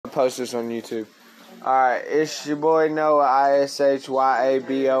post this on YouTube. Alright, it's your boy Noah,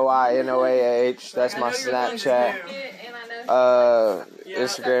 ISHYABOINOAH. That's my Snapchat.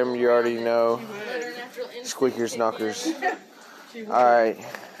 Instagram, you already know. Squeakers Knockers. Alright.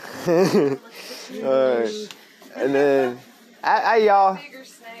 Alright. And then, hey y'all.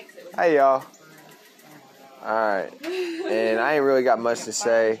 Hey y'all. Alright. And I ain't really got much to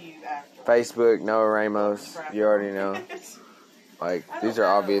say. Facebook, Noah Ramos. You already know. Like, these are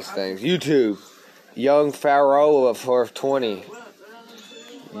obvious things. YouTube. Young Pharaoh of 20.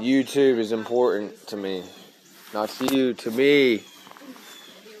 YouTube is important to me. Not to you, to me.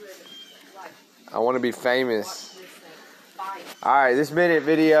 I want to be famous. Alright, this minute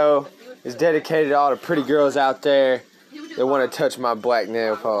video is dedicated to all the pretty girls out there that want to touch my black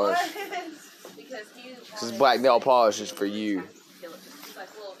nail polish. This black nail polish is for you.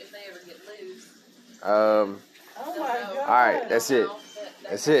 Alright, that's it.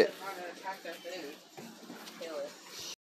 That's it.